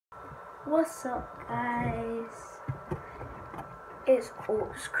What's up, guys? It's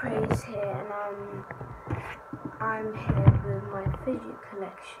Orcs Craze here, and I'm here with my fidget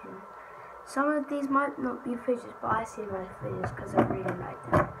collection. Some of these might not be fidgets, but I see my fidgets because I really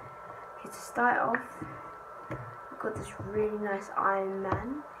like them. Okay, to start off, I've got this really nice Iron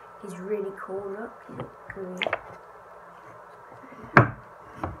Man. He's really cool. Look, he's green.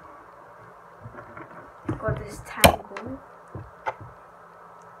 I've got this Tangle.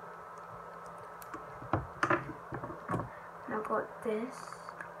 I've got this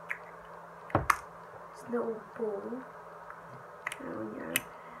little ball, and when you open it,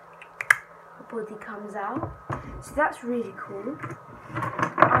 the body comes out. So that's really cool.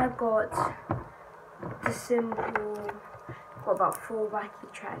 I've got the symbol, got about 4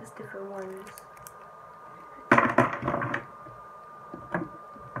 wacky tracks, different ones.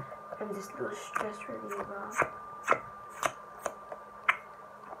 And this little stress reliever.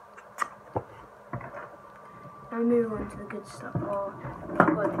 Now moving on to the good stuff. Oh,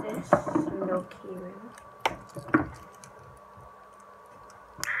 I've got this, some little keyring.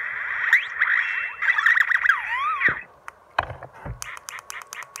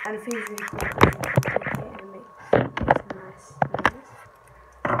 And it feels really cool because you can take it and make this nice noise.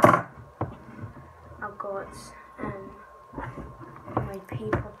 I've got my pea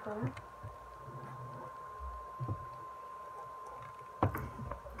popper.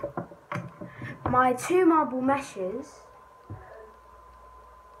 My 2 marble meshes.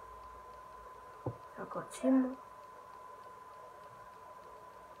 I've got 2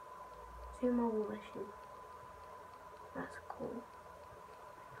 marble meshes. That's cool.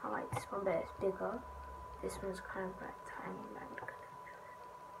 I like this one, but it's bigger. This one's kind of like tiny, like.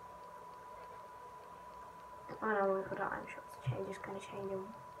 And I'm waiting for that item shop to change. It's going to change in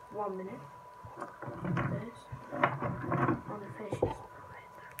 1 minute. This. I'm going to finish this.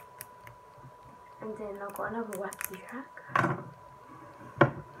 And then I've got another wacky track.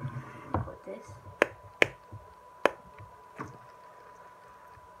 I've got this.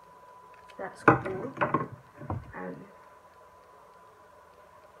 That's cool. And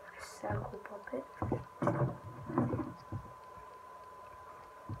a circle puppet.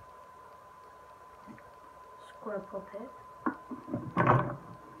 Square puppet.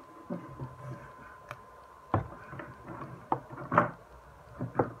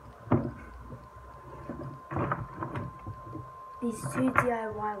 These 2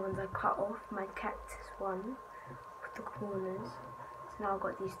 DIY ones I cut off, my cactus one with the corners. So now I've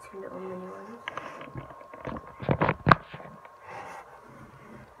got these 2 little mini ones.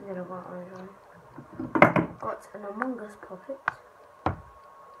 And then I've got an orange one. Got an Among Us puppet.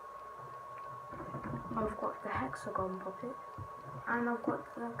 I've got the hexagon puppet. And I've got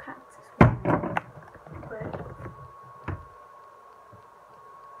the cactus one.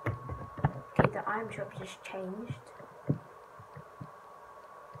 Okay, the item shop just changed.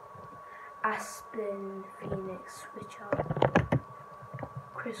 Aspen, Phoenix, Switch Up,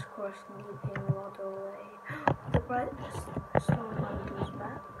 Crisscross, Leaping, Rod Away. The bright storm bundles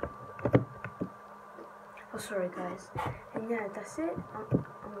back. Oh, sorry guys. And yeah, that's it. I'm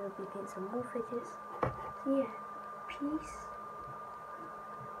gonna be getting some more fidgets. So yeah,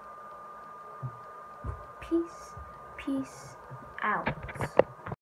 peace out.